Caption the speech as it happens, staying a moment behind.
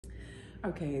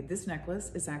Okay, this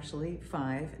necklace is actually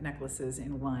 5 necklaces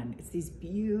in one. It's these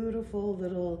beautiful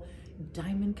little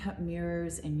diamond cut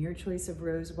mirrors in your choice of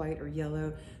rose, white, or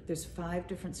yellow. There's 5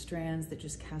 different strands that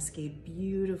just cascade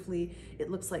beautifully. It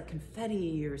looks like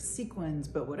confetti or sequins,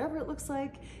 but whatever it looks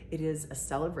like, it is a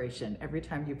celebration every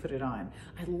time you put it on.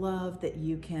 I love that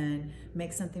you can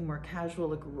make something more casual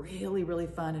look really, really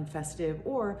fun and festive,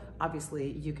 or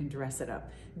obviously you can dress it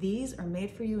up. These are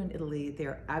made for you in Italy.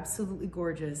 They're absolutely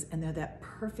gorgeous, and they're that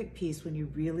perfect piece when you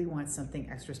really want something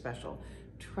extra special.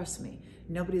 Trust me,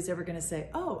 nobody's ever gonna say,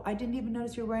 oh, I didn't even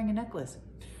notice you're wearing a necklace.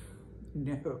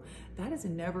 No, that is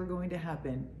never going to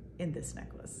happen in this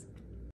necklace.